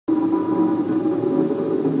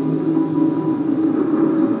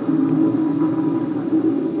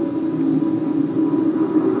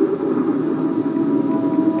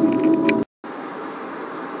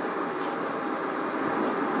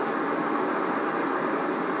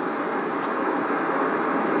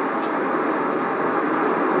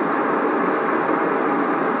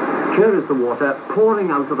Here is the water pouring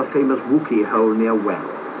out of the famous Wookey Hole near Wells.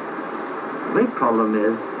 The great problem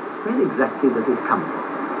is, where exactly does it come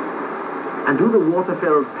from? And do the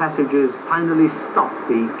water-filled passages finally stop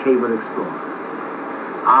the caver explorer?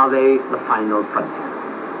 Are they the final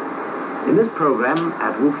frontier? In this program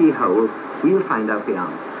at Wookey Hole, we'll find out the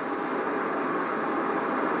answer.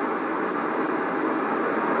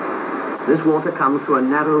 This water comes through a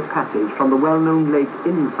narrow passage from the well-known lake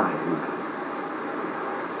inside Wookey.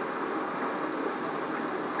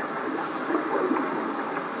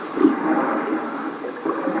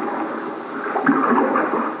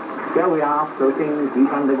 Here we are, floating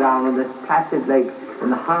deep underground in this placid lake in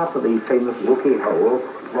the heart of the famous Wookey Hole.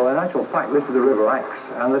 Well, in actual fact, this is the River Axe,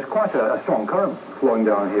 and there's quite a strong current flowing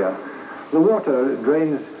down here. The water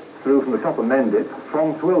drains through from the top of Mendips,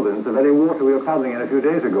 from Swildon, the very water we were paddling in a few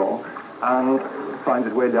days ago, and finds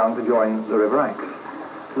its way down to join the River Axe.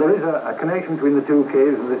 There is a connection between the two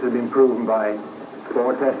caves, and this has been proven by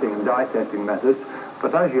core testing and dye testing methods,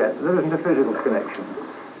 but as yet, there isn't a physical connection.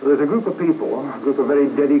 There's a group of people, a group of very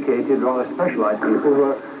dedicated, rather specialized people who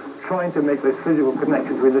are trying to make this physical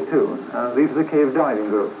connection between the two. These are the cave diving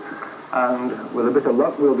group. And with a bit of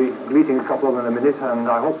luck, we'll be meeting a couple of them in a minute, and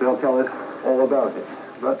I hope they'll tell us all about it.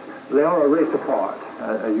 But they are a race apart,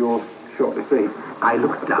 as you'll shortly see. I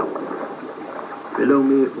looked down. Below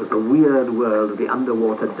me was the weird world of the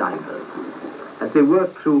underwater divers, as they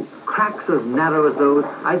worked through cracks as narrow as those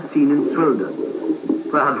I'd seen in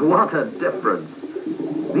Swildon. But what a difference!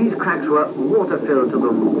 These cracks were water-filled to the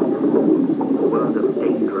roof, a world of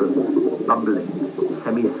dangerous, bubbling,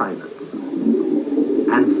 semi-silence,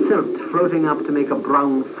 and silt floating up to make a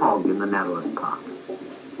brown fog in the narrowest part.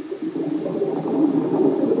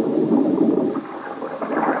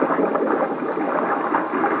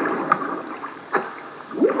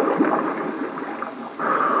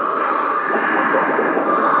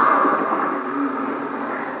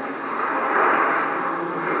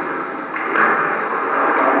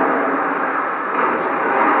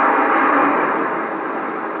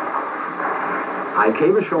 I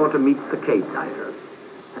came ashore to meet the cave divers.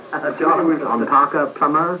 John Parker,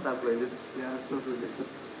 plumber.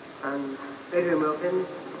 And Adrian Wilkins.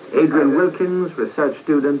 Adrian Wilkins, research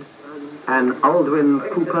student. And Aldwin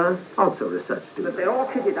Cooper, also research But student. they're all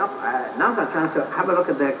kitted up. Now's our chance to have a look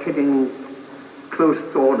at their kitting close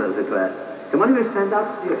order, as it were. Can one of you stand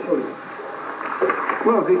up? Yeah, surely.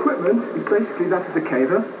 Well, the equipment is basically that of the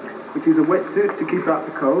caver, which is a wetsuit to keep out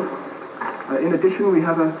the cold. In addition, we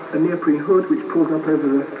have a neoprene hood which pulls up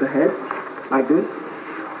over the head, like this.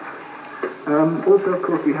 Also, of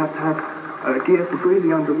course, we have to have gear for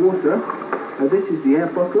breathing underwater. This is the air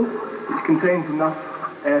bottle, which contains enough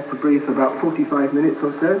air to breathe for about 45 minutes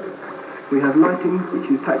or so. We have lighting, which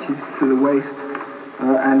attaches to the waist,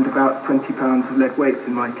 and about 20 pounds of lead weights,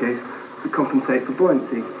 in my case, to compensate for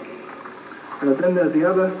buoyancy. Then there are the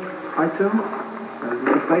other items. There's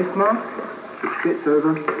the face mask, which fits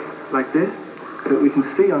over like this, so that we can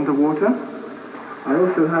see underwater. I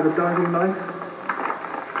also have a diving knife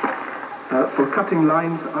for cutting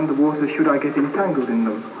lines underwater should I get entangled in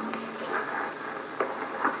them.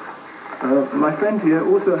 My friend here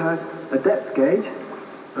also has a depth gauge,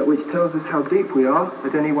 which tells us how deep we are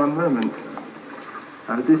at any one moment.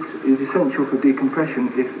 This is essential for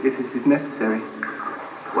decompression if this is necessary.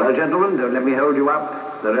 Well, gentlemen, don't let me hold you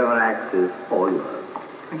up. The River Axe is all yours.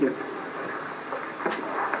 Thank you.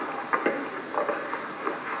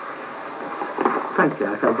 Frankly,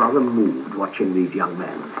 I felt rather moved watching these young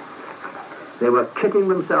men. They were kitting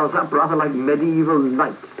themselves up rather like medieval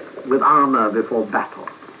knights with armor before battle.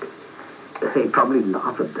 They probably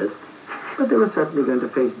laugh at this, but they were certainly going to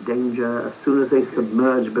face danger as soon as they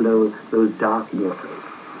submerged below those dark waters.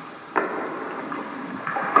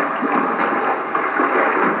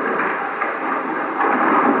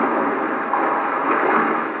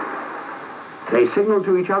 They signaled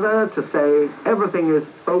to each other to say everything is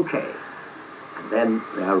okay. Then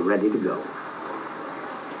they are ready to go.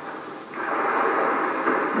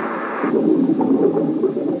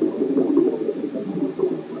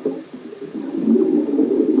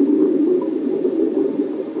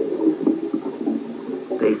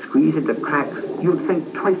 They squeeze into cracks you'd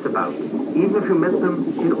think twice about, even if you met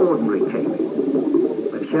them in ordinary caving.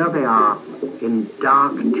 But here they are in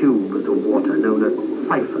dark tubes of water known as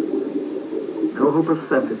siphons. No hope of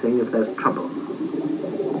surfacing if there's trouble.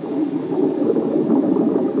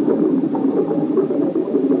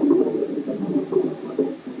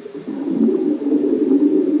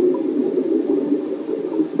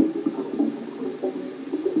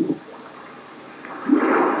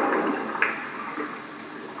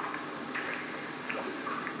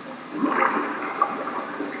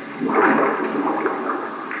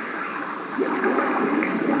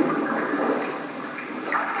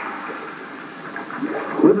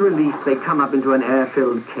 With relief, they come up into an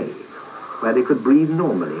air-filled cave, where they could breathe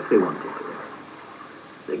normally if they wanted to.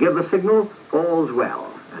 They give the signal, all's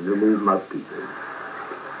well, and remove mouthpieces.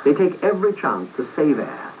 They take every chance to save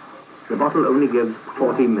air. The bottle only gives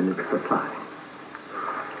 40 minutes supply.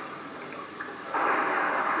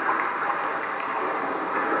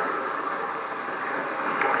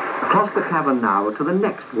 Across the cavern now to the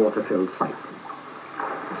next water-filled siphon.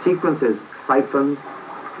 The sequence is siphon,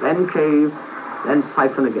 then cave, then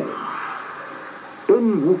siphon again.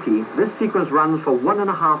 In Wookey, this sequence runs for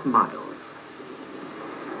 1.5 miles.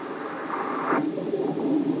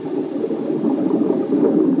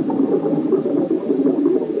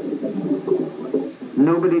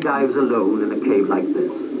 Nobody dives alone in a cave like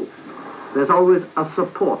this. There's always a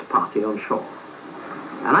support party on shore.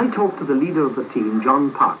 And I talked to the leader of the team,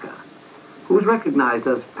 John Parker, who was recognized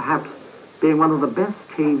as perhaps being one of the best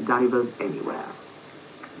cave divers anywhere.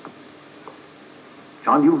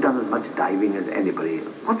 John, you've done as much diving as anybody.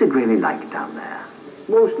 What's it really like down there?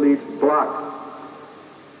 Mostly it's black.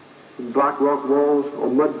 Black rock walls or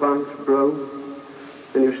mud banks, brown.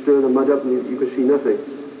 Then you stir the mud up and you can see nothing.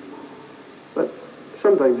 But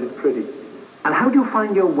sometimes it's pretty. And how do you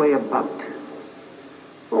find your way about?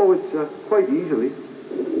 Oh, it's quite easily.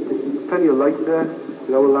 Plenty of light there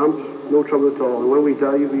with our lamps, no trouble at all. And when we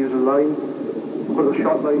dive, we use a line, put a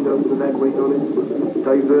shot line down with a lead weight on it,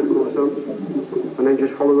 dive vertical some, and then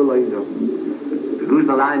just follow the line down. If you lose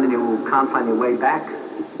the line and you can't find your way back,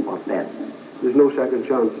 what then? There's no second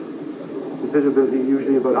chance. The visibility is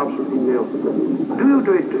usually about absolutely nil. Do you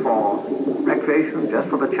do it for recreation, just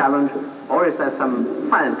for the challenge, or is there some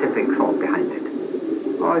scientific thought behind it?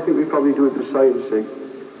 Oh, I think we probably do it for science sake,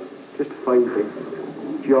 just to find things.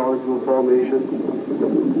 Geological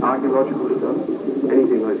formations, archaeological stuff,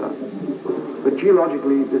 anything like that. But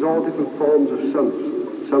geologically, there's all different forms of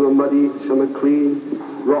sumps. Some are muddy, some are clean,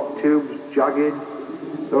 rock tubes, jagged.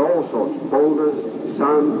 There are all sorts, boulders,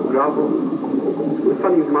 sand, gravel. In a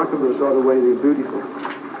funny, macabre sort of way, they're beautiful.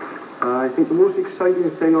 I think the most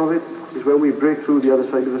exciting thing of it is when we break through the other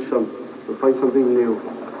side of the sump and find something new,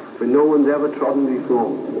 where no one's ever trodden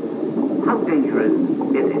before. How dangerous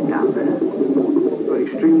is it down there? Well,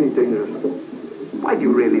 extremely dangerous. Why do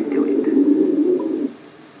you really do it?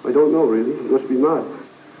 I don't know, really. It must be mad.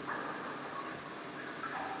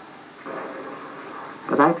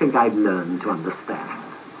 But I think I've learned to understand.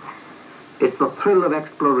 It's the thrill of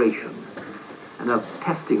exploration and of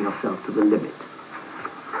testing yourself to the limit.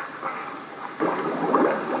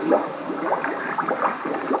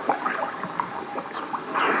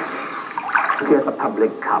 Here's the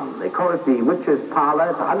public come. They call it the Witch's Parlour.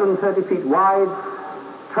 It's 130 feet wide,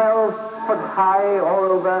 12 foot high all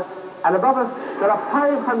over, and above us there are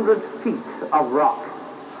 500 feet of rock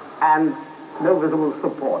and no visible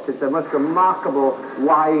support. It's a most remarkable,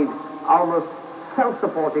 wide, almost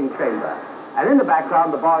self-supporting chamber. And in the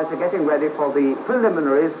background, the boys are getting ready for the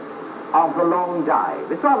preliminaries of the long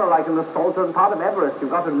dive. It's rather like an assault on part of Everest.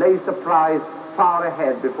 You've got to lay surprise far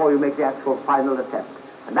ahead before you make the actual final attempt.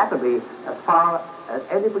 And that will be as far as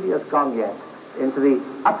anybody has gone yet into the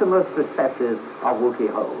uttermost recesses of Wookey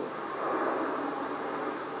Hole.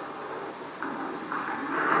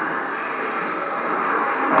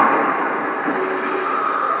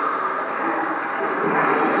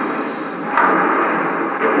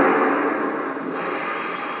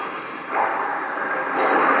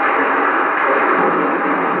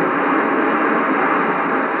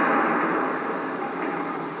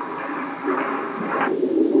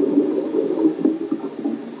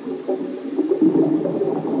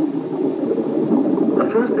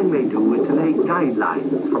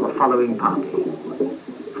 Guidelines for the following party.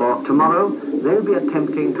 For tomorrow, they'll be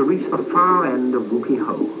attempting to reach the far end of Wookey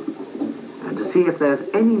Hole and to see if there's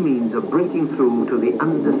any means of breaking through to the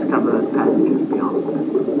undiscovered passages beyond.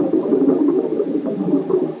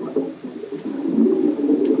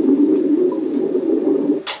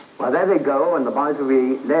 Well, there they go, and the boys will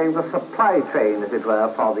be laying the supply train, as it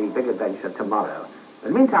were, for the big adventure tomorrow.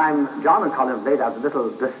 In the meantime, John and Colin have laid out a little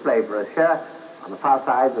display for us here. On the far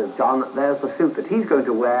side with John, there's the suit that he's going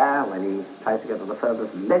to wear when he tries to get to the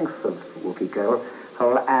furthest length of Wookey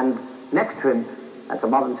Hole. And next to him, that's a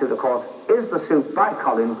modern suit, of course, is the suit by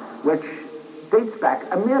Colin, which dates back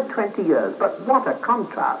a mere 20 years. But what a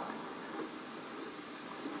contrast.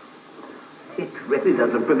 It really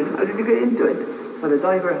does look brilliant. How did you get into it? Well, the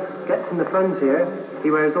diver gets in the front here. He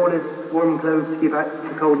wears all his warm clothes to keep out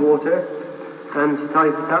the cold water, and he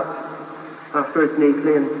ties it up afterwards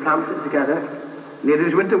neatly and clamps it together. Near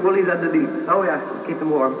his winter woolies underneath. Oh yeah, keep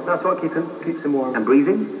him warm. That's what keeps him warm. And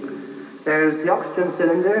breathing? There's the oxygen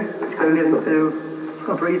cylinder, which goes into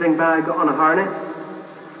a breathing bag on a harness,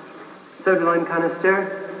 soda lime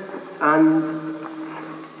canister, and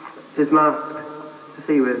his mask to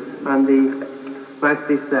see with, and the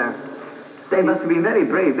mouthpiece there. They must have been very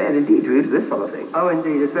brave men indeed to use this sort of thing. Oh,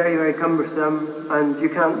 indeed. It's very, very cumbersome, and you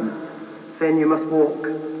can't, Finn, you must walk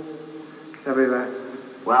everywhere.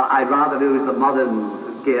 Well, I'd rather use the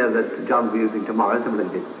modern gear that John will be using tomorrow,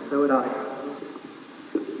 simply. So would I.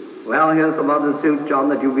 Well, here's the modern suit, John,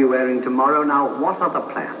 that you'll be wearing tomorrow. Now, what are the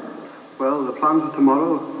plans? Well, the plans for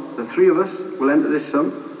tomorrow, the three of us will enter this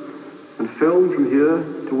sump and film from here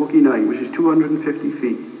to Wookey 9, which is 250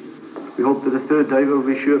 feet. We hope that a third diver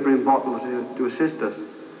will be sure to bring bottles to assist us.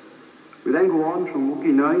 We then go on from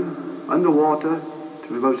Wookey 9, underwater,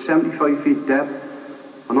 to about 75 feet depth,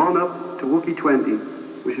 and on up to Wookey 20,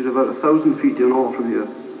 which is about 1,000 feet in all from here.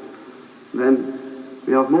 Then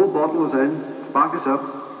we have more bottles then to back us up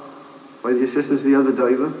by the assistance of the other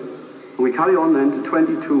diver, and we carry on then to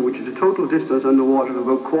 22, which is a total distance underwater of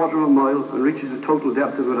about a quarter of a mile and reaches a total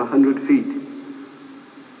depth of about 100 feet.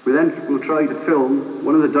 We then will try to film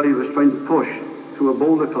one of the divers trying to push through a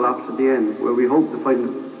boulder collapse at the end, where we hope to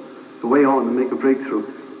find the way on and make a breakthrough.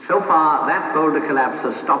 So far, that boulder collapse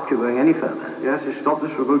has stopped you going any further. Yes, it's stopped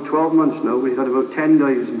us for about 12 months now. We've had about 10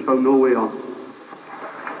 dives and found no way on.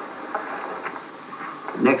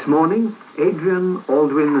 Next morning, Adrian,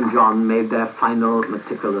 Aldwyn and John made their final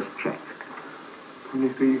meticulous check. How many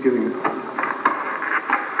feet are you giving it? 6.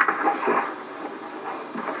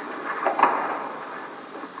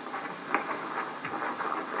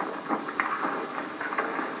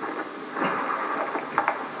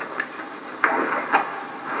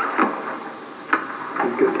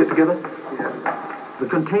 Get the kit together? Yeah. The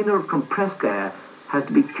container of compressed air has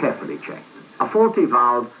to be carefully checked. A faulty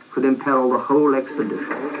valve could imperil the whole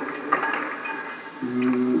expedition.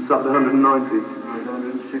 It's up to 190.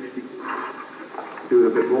 160. Do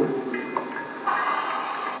it a bit more.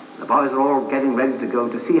 The boys are all getting ready to go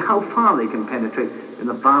to see how far they can penetrate in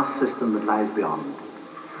the vast system that lies beyond.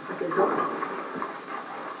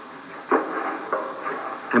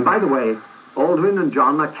 And by the way, Aldwyn and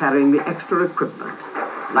John are carrying the extra equipment,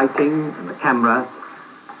 lighting and the camera,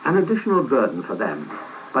 an additional burden for them,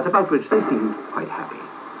 but about which they seem quite happy.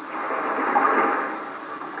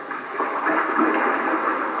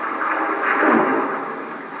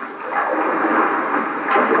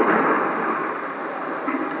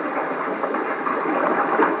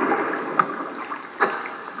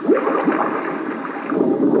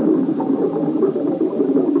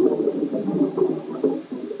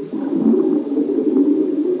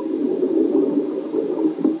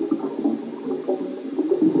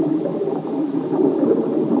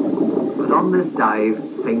 On this dive,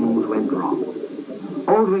 things went wrong.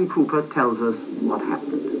 Aldwyn Cooper tells us what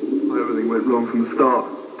happened. Well, everything went wrong from the start.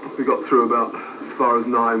 We got through about as far as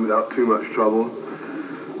 9 without too much trouble.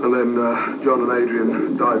 And then John and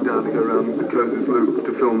Adrian dived down to go around the closest loop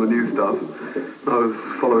to film the new stuff. I was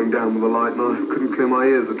following down with the light and I couldn't clear my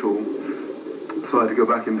ears at all. So I had to go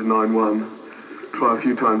back into 9-1, try a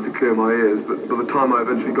few times to clear my ears, but by the time I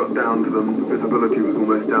eventually got down to them, the visibility was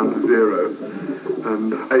almost down to 0.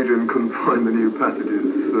 And Adrian couldn't find the new passages,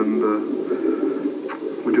 and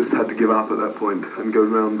we just had to give up at that point and go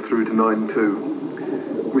round through to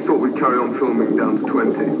 9-2. We thought we'd carry on filming down to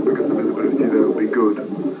 20 because the visibility there would be good.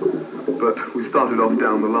 But we started off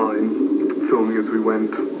down the line, filming as we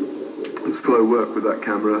went. Slow work with that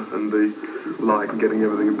camera and the light and getting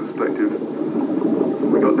everything in perspective.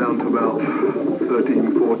 We got down to about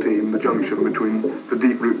 13, 14, the junction between the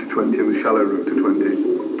deep route to 20 and the shallow route to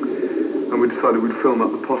 20. And we decided we'd film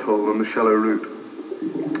up the pothole on the shallow route.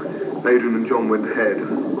 Adrian and John went ahead.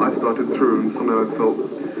 I started through and somehow I felt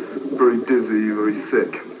very dizzy, very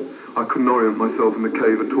sick. I couldn't orient myself in the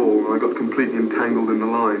cave at all, and I got completely entangled in the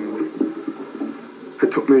lines.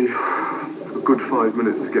 It took me a good 5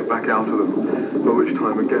 minutes to get back out of them, by which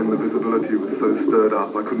time again the visibility was so stirred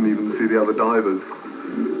up I couldn't even see the other divers.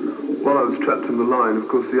 While I was trapped in the line, of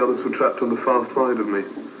course the others were trapped on the far side of me.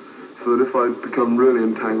 So that if I'd become really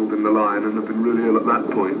entangled in the line and had been really ill at that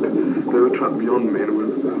point, they were trapped beyond me and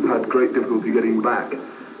would have had great difficulty getting back.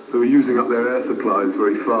 They were using up their air supplies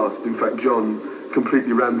very fast. In fact, John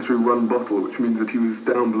completely ran through one bottle, which means that he was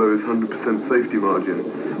down below his 100% safety margin,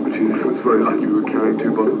 which is, it's very lucky we were carrying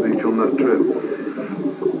 2 bottles each on that trip.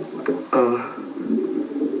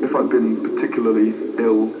 If I'd been particularly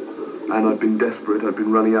ill and I'd been desperate, I'd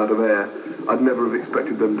been running out of air, I'd never have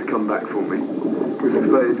expected them to come back for me. Because if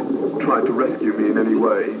they'd tried to rescue me in any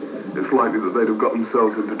way, it's likely that they'd have got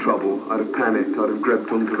themselves into trouble. I'd have panicked, I'd have grabbed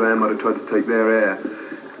onto them, I'd have tried to take their air.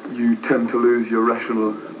 You tend to lose your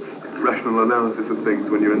rational analysis of things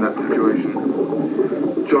when you're in that situation.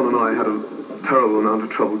 John and I had a terrible amount of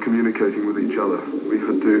trouble communicating with each other. We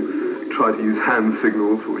had to try to use hand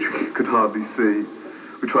signals, which we could hardly see.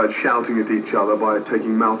 We tried shouting at each other by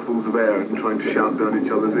taking mouthfuls of air and trying to shout down each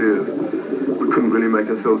other's ears. We couldn't really make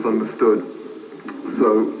ourselves understood.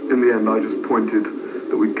 So, in the end, I just pointed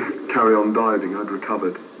that we'd carry on diving. I'd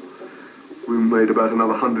recovered. We made about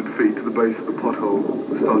another 100 feet to the base of the pothole,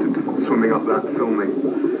 started swimming up that, filming.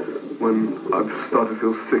 When I started to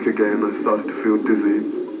feel sick again, I started to feel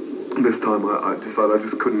dizzy. This time I decided I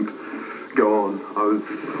just couldn't go on. I was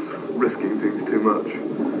risking things too much.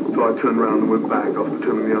 So I turned around and went back after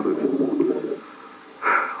telling the others.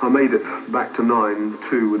 I made it back to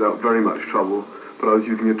 9-2 without very much trouble, but I was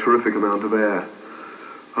using a terrific amount of air.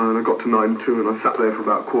 And I got to 9-2 and I sat there for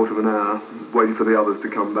about a quarter of an hour, waiting for the others to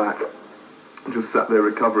come back. I just sat there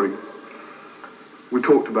recovering. We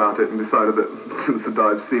talked about it and decided that since the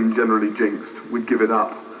dive seemed generally jinxed, we'd give it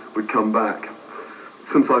up, we'd come back.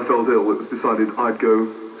 Since I felt ill, it was decided I'd go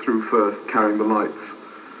through first, carrying the lights,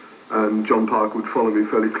 and John Parker would follow me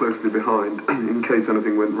fairly closely behind in case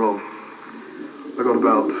anything went wrong. I got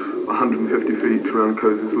about 150 feet around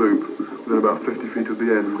Cozy's Loop, within about 50 feet of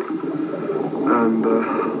the end, and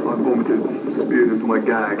I vomited, spewed into my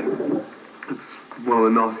gag. It's one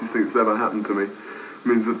of the nastiest things that's ever happened to me. It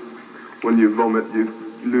means that when you vomit, you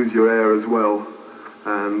lose your air as well,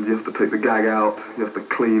 and you have to take the gag out, you have to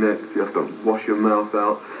clean it, you have to wash your mouth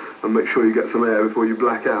out, and make sure you get some air before you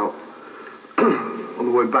black out. On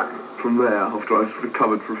the way back from there, after I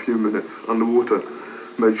recovered for a few minutes underwater,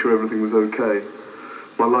 made sure everything was okay,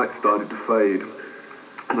 my light started to fade,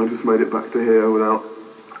 and I just made it back to here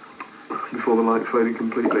before the light faded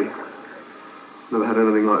completely. Never had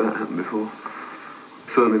anything like that happen before.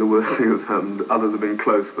 Certainly the worst thing that's happened. Others have been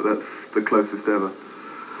close, but that's the closest ever.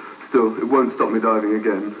 Still, it won't stop me diving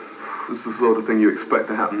again. It's the sort of thing you expect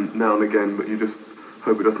to happen now and again, but you just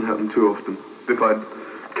hope it doesn't happen too often. If I'd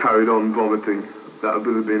carried on vomiting, that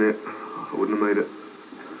would have been it. I wouldn't have made it.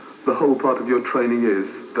 The whole part of your training is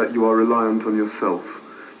that you are reliant on yourself.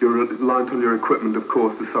 You're reliant on your equipment, of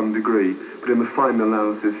course, to some degree, but in the final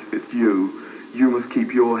analysis, it's you. You must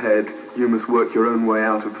keep your head, you must work your own way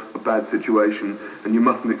out of a bad situation, and you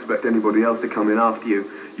mustn't expect anybody else to come in after you.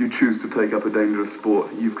 You choose to take up a dangerous sport.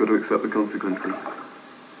 You've got to accept the consequences.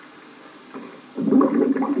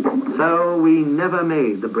 So we never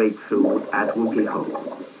made the breakthrough at Wookey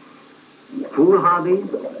Hole. Foolhardy?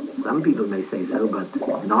 Some people may say so,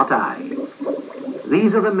 but not I.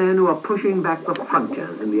 These are the men who are pushing back the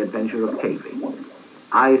frontiers in the adventure of caving.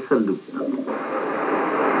 I salute them.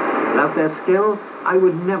 Without their skill, I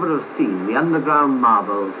would never have seen the underground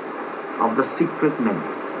marvels of the Secret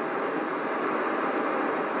Mendips.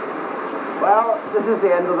 Well, this is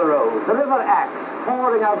the end of the road. The River Axe,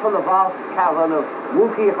 pouring out from the vast cavern of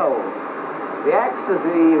Wookey Hole. The Axe is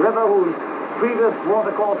the river whose previous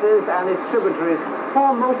watercourses and its tributaries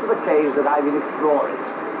form most of the caves that I've been exploring.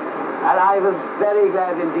 And I was very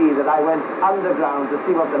glad indeed that I went underground to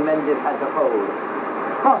see what the Mendip had to hold.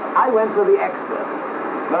 Of course, I went with the experts.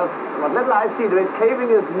 Because what little I've seen of it, caving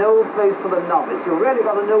is no place for the novice. You've really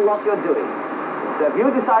got to know what you're doing. So if you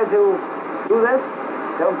decide to do this,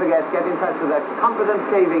 don't forget, get in touch with a competent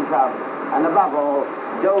caving club. And above all,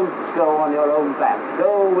 don't go on your own bat.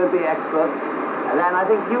 Go with the experts. And then I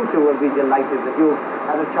think you two will be delighted that you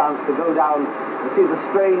had a chance to go down and see the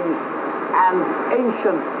strange and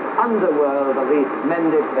ancient underworld of the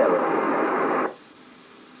Mendip Hills.